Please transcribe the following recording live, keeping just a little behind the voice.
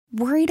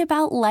Worried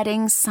about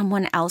letting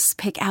someone else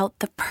pick out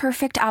the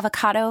perfect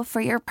avocado for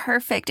your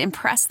perfect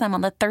impress them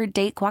on the third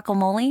date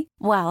guacamole?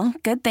 Well,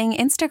 good thing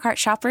Instacart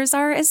shoppers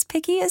are as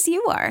picky as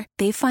you are.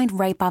 They find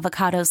ripe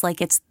avocados like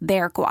it's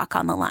their guac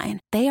on the line.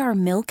 They are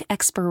milk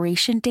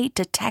expiration date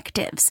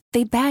detectives.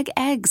 They bag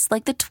eggs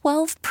like the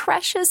 12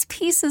 precious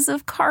pieces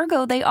of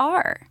cargo they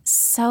are.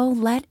 So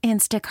let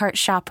Instacart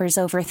shoppers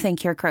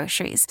overthink your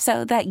groceries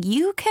so that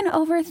you can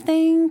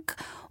overthink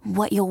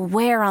what you'll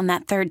wear on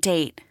that third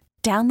date.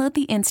 Download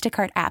the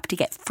Instacart app to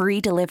get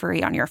free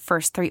delivery on your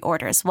first 3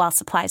 orders while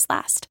supplies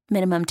last.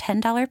 Minimum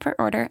 $10 per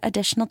order.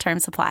 Additional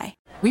terms apply.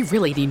 We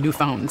really need new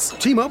phones.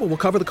 T-Mobile will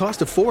cover the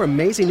cost of 4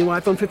 amazing new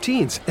iPhone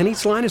 15s, and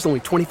each line is only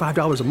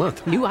 $25 a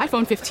month. New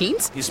iPhone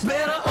 15s? It's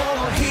better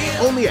over here.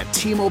 Only at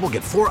T-Mobile,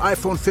 get 4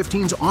 iPhone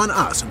 15s on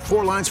us and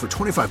 4 lines for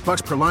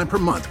 $25 per line per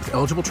month with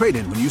eligible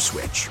trade-in when you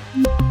switch.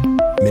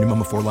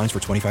 Minimum of 4 lines for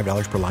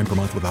 $25 per line per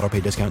month with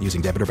autopay discount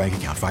using debit or bank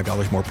account.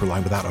 $5 more per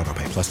line without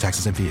autopay, plus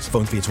taxes and fees.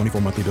 Phone fee at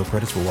 24 monthly bill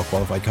credits for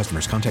well-qualified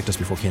customers. Contact us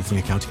before canceling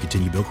account to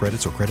continue bill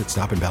credits or credit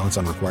stop and balance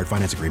on required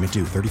finance agreement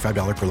due.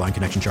 $35 per line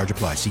connection charge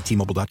applies. See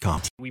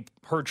T-Mobile.com. We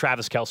heard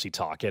Travis Kelce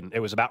talk, and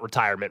it was about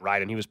retirement,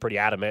 right? And he was pretty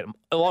adamant,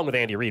 along with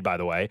Andy Reid, by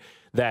the way,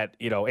 that,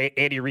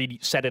 Andy Reid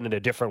said it in a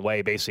different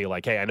way, basically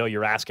like, hey, I know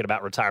you're asking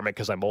about retirement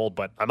because I'm old,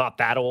 but I'm not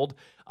that old.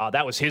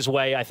 That was his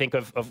way, I think,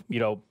 of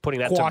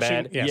putting that to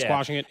bed. Yeah,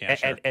 squashing it. Yeah,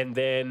 sure. And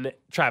then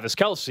Travis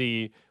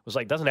Kelce was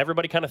like, doesn't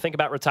everybody kind of think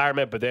about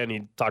retirement? But then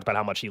he talked about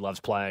how much he loves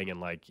playing and,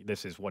 like,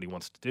 this is what he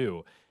wants to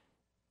do.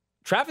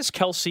 Travis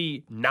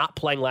Kelce not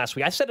playing last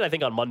week. I said it, I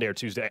think, on Monday or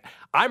Tuesday.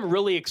 I'm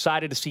really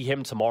excited to see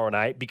him tomorrow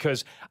night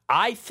because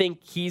I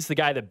think he's the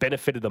guy that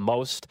benefited the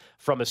most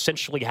from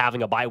essentially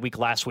having a bye week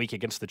last week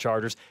against the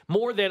Chargers,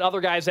 more than other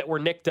guys that were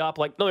nicked up.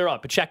 Like, no, you're wrong.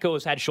 Pacheco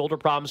has had shoulder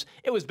problems.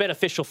 It was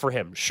beneficial for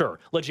him, sure.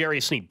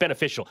 L'Jarius Sneed,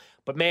 beneficial.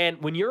 But, man,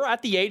 when you're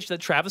at the age that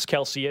Travis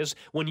Kelce is,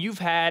 when you've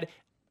had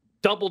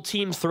double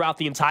teams throughout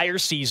the entire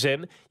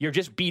season, you're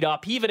just beat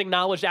up. He even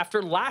acknowledged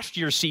after last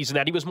year's season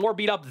that he was more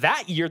beat up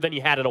that year than he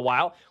had in a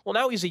while. Well,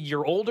 now he's a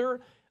year older.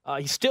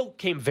 He still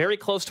came very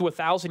close to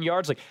 1,000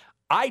 yards. Like,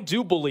 I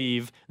do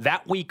believe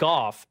that week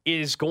off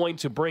is going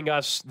to bring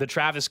us the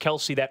Travis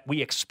Kelce that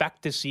we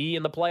expect to see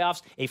in the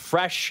playoffs, a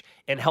fresh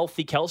and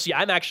healthy Kelce.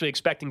 I'm actually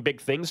expecting big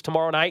things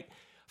tomorrow night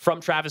from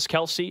Travis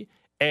Kelce.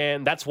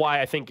 And that's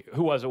why I think,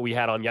 who was it we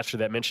had on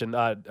yesterday that mentioned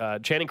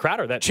Channing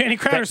Crowder? Channing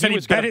Crowder said he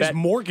bet his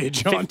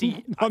mortgage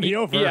 50, on the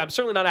over. Yeah, I'm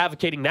certainly not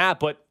advocating that,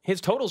 but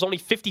his total is only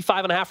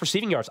 55.5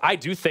 receiving yards. I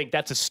do think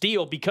that's a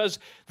steal because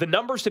the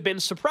numbers have been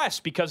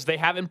suppressed because they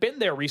haven't been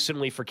there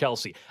recently for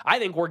Kelce. I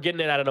think we're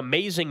getting it at an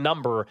amazing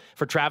number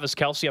for Travis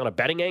Kelce on a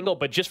betting angle,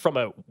 but just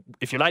from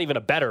if you're not even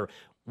a bettor,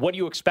 what do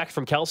you expect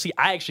from Kelce?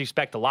 I actually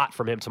expect a lot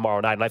from him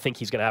tomorrow night, and I think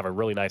he's going to have a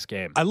really nice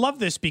game. I love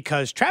this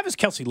because Travis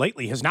Kelce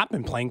lately has not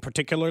been playing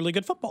particularly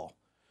good football.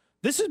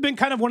 This has been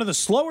kind of one of the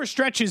slower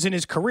stretches in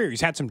his career. He's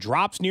had some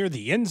drops near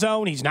the end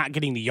zone. He's not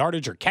getting the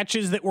yardage or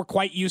catches that we're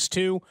quite used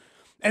to.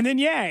 And then,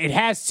 yeah, it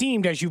has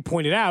seemed, as you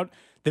pointed out,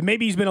 that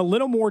maybe he's been a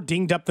little more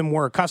dinged up than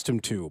we're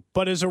accustomed to.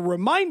 But as a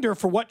reminder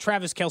for what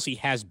Travis Kelce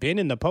has been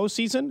in the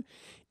postseason,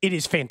 it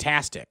is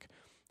fantastic.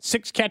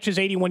 6 catches,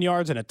 81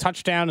 yards, and a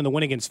touchdown in the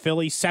win against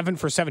Philly. 7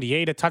 for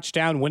 78, a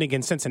touchdown win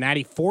against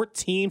Cincinnati.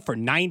 14 for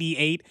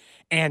 98,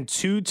 and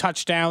 2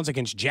 touchdowns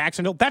against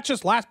Jacksonville. That's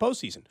just last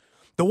postseason.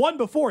 The one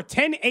before,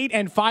 10, 8,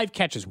 and 5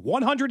 catches.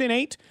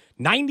 108,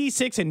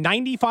 96, and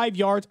 95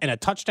 yards, and a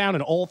touchdown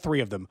in all 3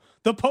 of them.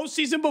 The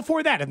postseason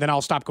before that, and then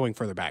I'll stop going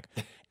further back.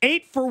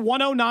 8 for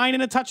 109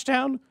 and a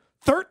touchdown.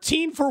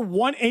 13 for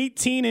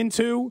 118 and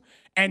 2,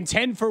 and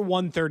 10 for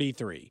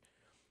 133.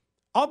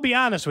 I'll be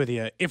honest with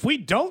you. If we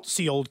don't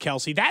see old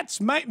Kelce, that's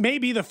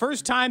maybe the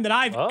first time that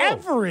I've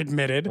ever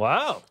admitted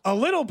a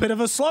little bit of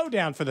a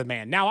slowdown for the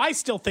man. Now, I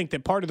still think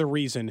that part of the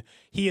reason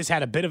he has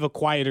had a bit of a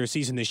quieter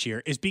season this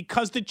year is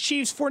because the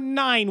Chiefs, for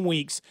 9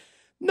 weeks,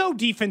 no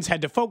defense had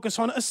to focus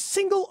on a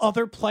single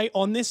other play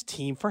on this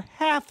team for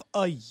half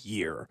a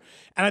year.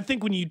 And I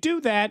think when you do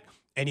that,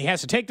 and he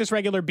has to take this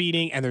regular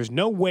beating, and there's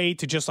no way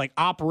to just like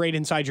operate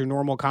inside your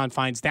normal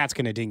confines, that's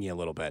going to ding you a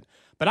little bit.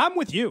 But I'm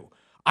with you.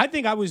 I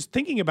think I was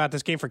thinking about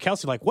this game for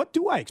Kelce, like, what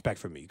do I expect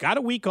from him? He got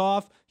a week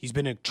off. He's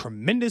been a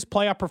tremendous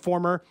playoff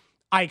performer.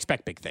 I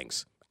expect big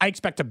things. I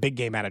expect a big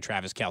game out of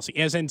Travis Kelce,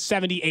 as in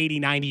 70,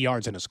 80, 90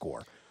 yards and a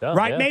score. Oh,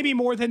 right? Yeah. Maybe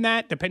more than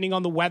that, depending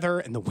on the weather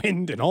and the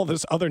wind and all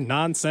this other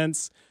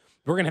nonsense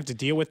we're going to have to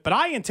deal with. But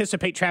I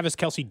anticipate Travis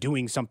Kelce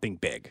doing something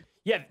big.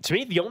 Yeah, to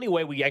me, the only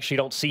way we actually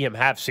don't see him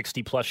have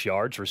 60-plus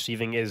yards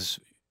receiving is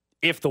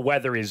if the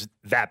weather is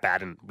that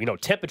bad. And,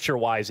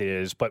 temperature-wise it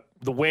is, but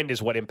the wind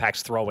is what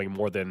impacts throwing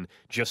more than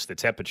just the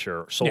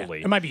temperature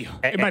solely. Yeah,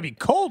 it might be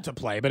cold to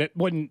play, but it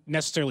wouldn't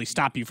necessarily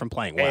stop you from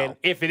playing well. And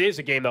if it is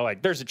a game, though,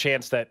 like there's a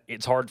chance that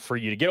it's hard for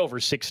you to get over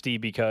 60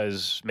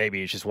 because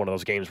maybe it's just one of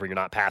those games where you're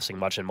not passing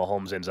much and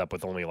Mahomes ends up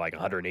with only like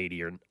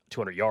 180 or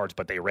 200 yards,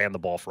 but they ran the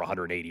ball for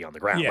 180 on the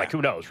ground. Yeah. Like,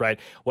 who knows, right?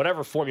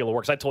 Whatever formula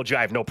works. I told you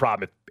I have no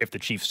problem if the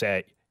Chiefs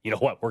say, you know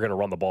what, we're going to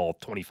run the ball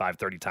 25,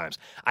 30 times.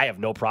 I have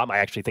no problem. I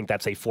actually think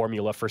that's a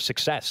formula for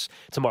success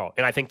tomorrow.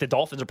 And I think the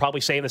Dolphins are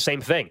probably saying the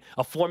same thing.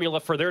 A formula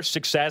for their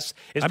success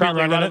is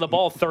probably running the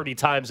ball 30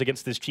 times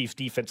against this Chiefs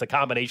defense, a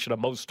combination of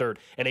Mostert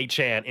and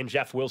Achane and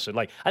Jeff Wilson.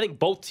 Like, I think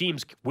both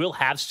teams will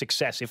have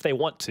success if they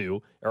want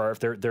to, or if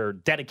they're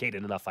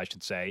dedicated enough, I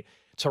should say,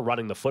 to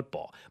running the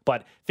football.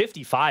 But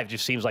 55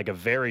 just seems like a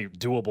very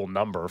doable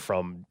number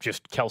from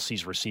just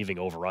Kelce's receiving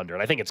over-under.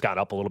 And I think it's gone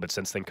up a little bit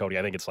since then, Cody.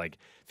 I think it's like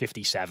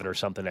 57 or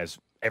something, as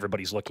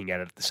everybody's looking at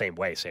it the same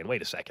way, saying,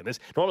 wait a second, this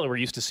normally we're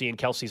used to seeing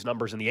Kelce's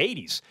numbers in the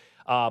 80s.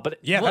 But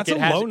yeah, look, that's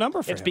a low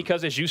number for It's him.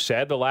 because, as you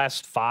said, the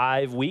last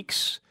 5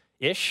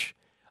 weeks-ish,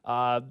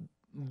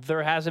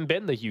 there hasn't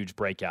been the huge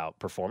breakout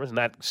performance, and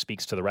that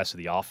speaks to the rest of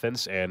the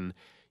offense. And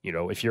you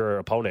know, if you're an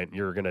opponent,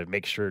 you're going to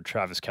make sure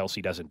Travis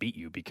Kelce doesn't beat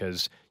you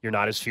because you're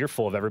not as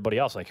fearful of everybody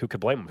else. Like, who could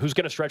blame him? Who's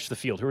going to stretch the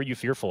field? Who are you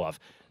fearful of?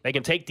 They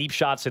can take deep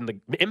shots, and the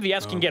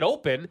MVS can get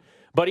open,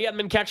 but he hasn't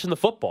been catching the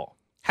football.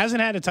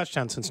 Hasn't had a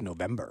touchdown since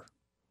November.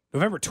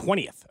 November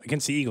 20th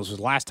against the Eagles was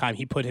the last time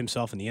he put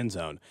himself in the end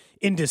zone.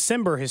 In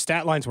December, his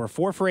stat lines were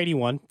 4 for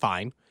 81,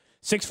 fine.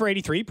 6 for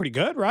 83, pretty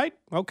good, right?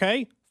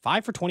 Okay.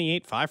 5 for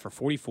 28, 5 for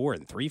 44,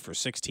 and 3 for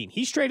 16.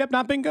 He's straight up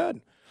not been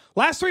good.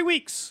 Last 3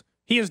 weeks,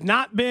 he has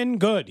not been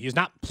good. He has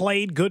not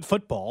played good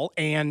football.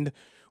 And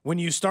when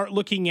you start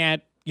looking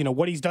at, you know,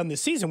 what he's done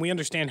this season, we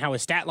understand how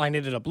his stat line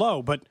ended up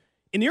low. But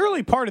in the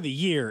early part of the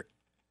year,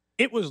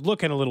 it was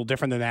looking a little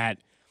different than that.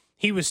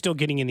 He was still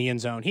getting in the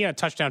end zone. He had a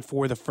touchdown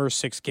for the first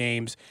 6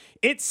 games.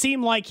 It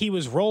seemed like he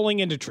was rolling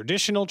into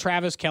traditional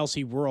Travis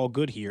Kelce, we're all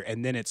good here,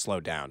 and then it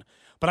slowed down.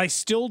 But I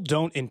still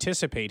don't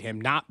anticipate him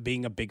not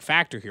being a big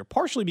factor here,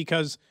 partially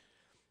because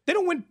they're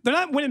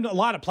not winning a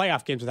lot of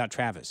playoff games without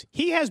Travis.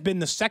 He has been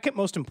the second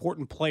most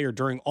important player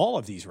during all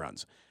of these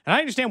runs. And I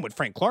understand what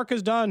Frank Clark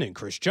has done and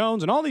Chris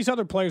Jones and all these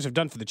other players have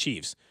done for the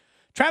Chiefs.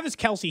 Travis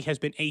Kelce has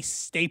been a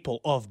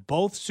staple of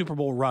both Super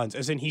Bowl runs,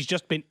 as in he's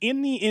just been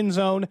in the end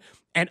zone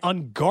and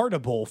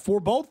unguardable for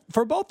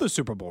both the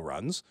Super Bowl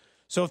runs.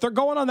 So if they're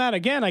going on that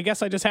again, I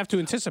guess I just have to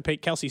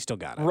anticipate Kelce still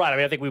got it. Right. I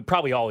mean, I think we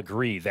probably all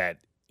agree that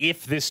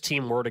if this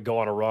team were to go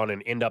on a run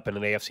and end up in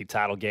an AFC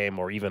title game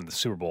or even the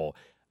Super Bowl,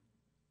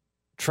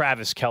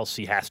 Travis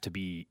Kelce has to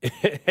be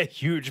a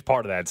huge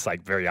part of that. It's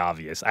like very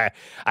obvious.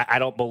 I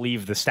don't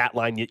believe the stat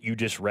line that you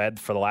just read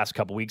for the last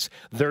couple weeks.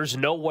 There's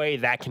no way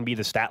that can be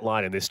the stat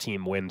line and this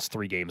team wins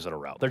 3 games in a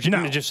row.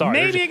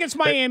 Maybe against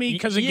Miami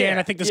because, again,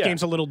 I think this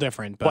game's a little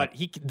different. But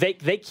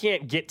they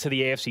can't get to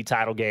the AFC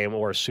title game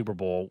or a Super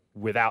Bowl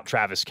without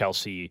Travis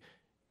Kelce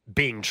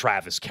being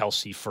Travis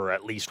Kelce for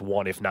at least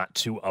 1, if not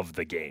 2 of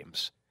the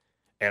games.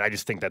 And I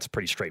just think that's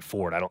pretty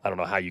straightforward. I don't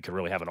know how you can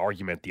really have an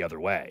argument the other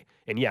way.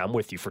 And yeah, I'm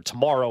with you. For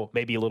tomorrow,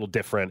 maybe a little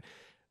different.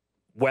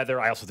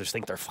 I also just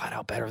think they're flat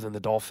out better than the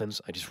Dolphins.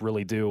 I just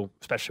really do,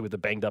 especially with the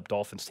banged up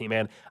Dolphins team.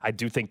 And I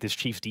do think this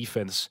Chiefs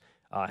defense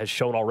has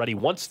shown already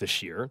once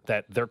this year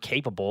that they're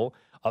capable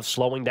of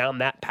slowing down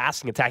that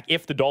passing attack.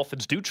 If the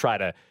Dolphins do try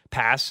to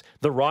pass,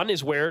 the run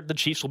is where the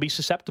Chiefs will be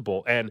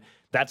susceptible. And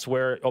that's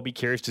where I'll be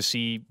curious to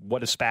see what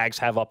does Spags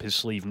have up his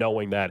sleeve,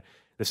 knowing that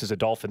this is a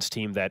Dolphins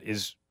team that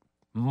is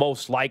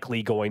most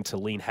likely going to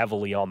lean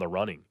heavily on the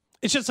running.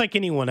 It's just like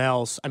anyone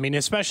else. I mean,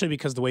 especially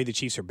because the way the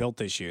Chiefs are built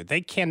this year,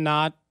 they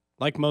cannot,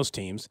 like most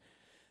teams,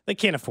 they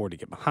can't afford to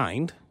get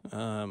behind.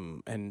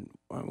 And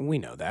we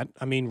know that.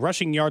 I mean,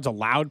 rushing yards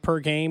allowed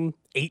per game,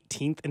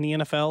 18th in the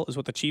NFL is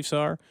what the Chiefs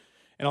are.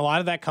 And a lot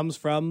of that comes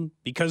from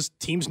because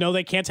teams know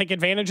they can't take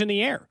advantage in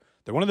the air.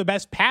 They're one of the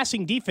best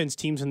passing defense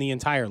teams in the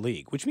entire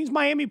league, which means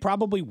Miami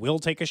probably will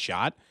take a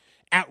shot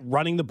at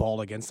running the ball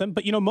against them.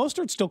 But, you know,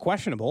 Mostert's still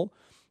questionable.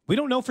 We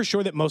don't know for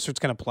sure that Mostert's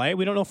going to play.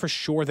 We don't know for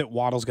sure that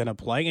Waddle's going to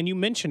play. And you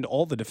mentioned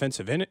all the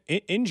defensive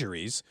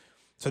injuries.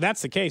 So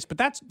that's the case. But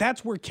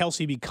that's where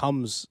Kelce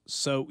becomes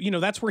so, you know,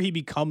 that's where he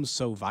becomes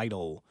so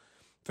vital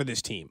for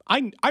this team.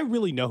 I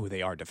really know who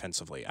they are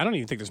defensively. I don't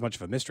even think there's much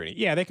of a mystery.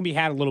 Yeah, they can be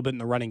had a little bit in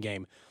the running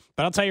game.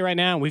 But I'll tell you right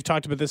now, and we've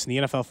talked about this in the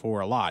NFL for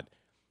a lot,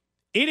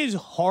 it is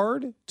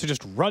hard to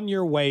just run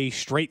your way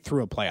straight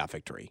through a playoff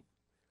victory.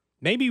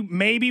 Maybe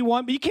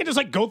one, but you can't just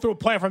like go through a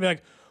playoff and be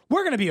like,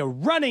 we're going to be a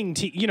running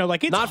team. You know,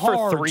 like it's not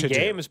hard for 3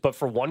 games, but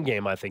for 1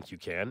 game, I think you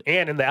can.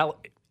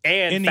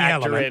 And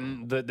factor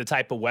in the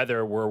type of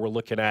weather where we're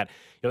looking at,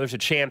 you know, there's a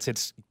chance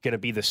it's going to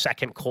be the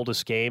second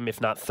coldest game,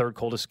 if not third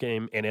coldest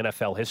game in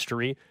NFL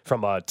history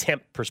from a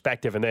temp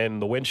perspective. And then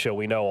the wind chill,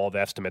 we know all the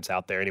estimates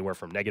out there, anywhere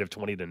from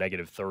 -20 to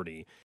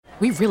 -30.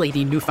 We really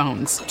need new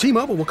phones.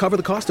 T-Mobile will cover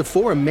the cost of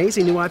 4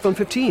 amazing new iPhone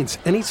 15s,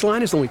 and each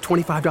line is only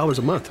 $25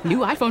 a month. New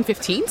iPhone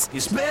 15s?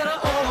 It's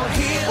better over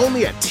here.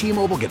 Only at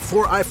T-Mobile, get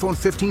 4 iPhone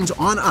 15s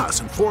on us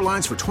and 4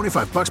 lines for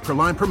 $25 per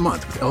line per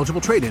month with eligible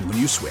trade-in when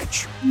you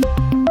switch.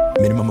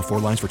 Minimum of 4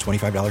 lines for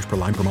 $25 per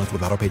line per month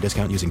with autopay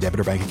discount using debit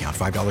or bank account.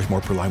 $5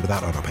 more per line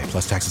without autopay,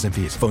 plus taxes and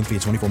fees. Phone fee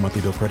at 24 monthly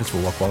bill credits for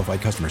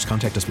well-qualified customers.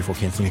 Contact us before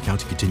canceling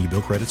account to continue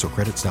bill credits or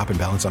credit stop and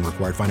balance on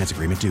required finance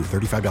agreement due.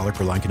 $35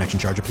 per line connection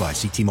charge applies.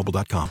 See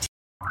T-Mobile.com.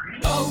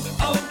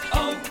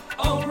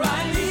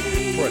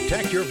 O'Reilly. For a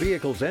Protect your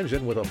vehicle's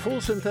engine with a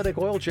full synthetic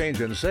oil change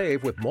and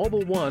save with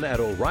Mobile One at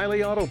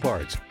O'Reilly Auto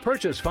Parts.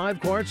 Purchase 5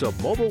 quarts of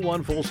Mobile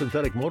One full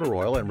synthetic motor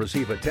oil and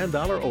receive a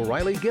 $10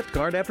 O'Reilly gift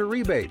card after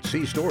rebate.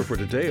 See store for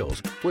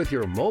details. With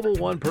your Mobile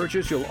One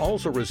purchase, you'll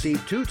also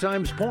receive 2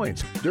 times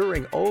points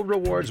during O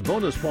Rewards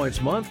Bonus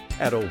Points Month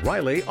at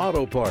O'Reilly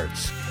Auto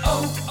Parts.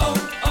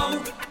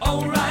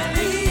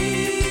 O'Reilly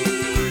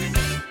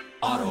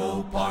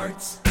Auto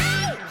Parts.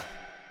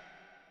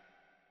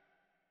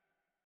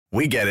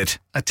 We get it.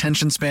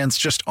 Attention spans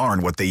just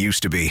aren't what they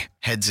used to be.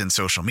 Heads in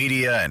social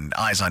media and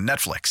eyes on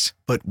Netflix.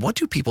 But what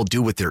do people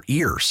do with their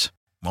ears?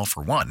 Well,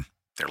 for one,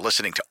 they're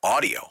listening to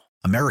audio.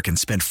 Americans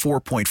spend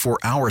 4.4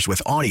 hours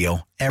with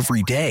audio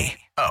every day.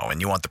 Oh, and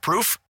you want the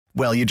proof?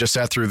 Well, you just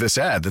sat through this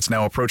ad that's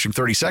now approaching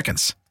 30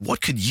 seconds. What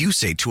could you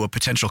say to a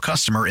potential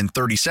customer in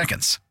 30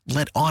 seconds?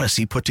 Let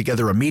Odyssey put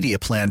together a media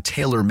plan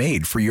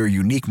tailor-made for your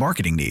unique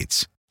marketing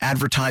needs.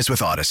 Advertise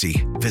with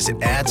Odyssey.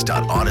 Visit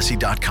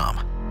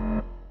ads.odyssey.com.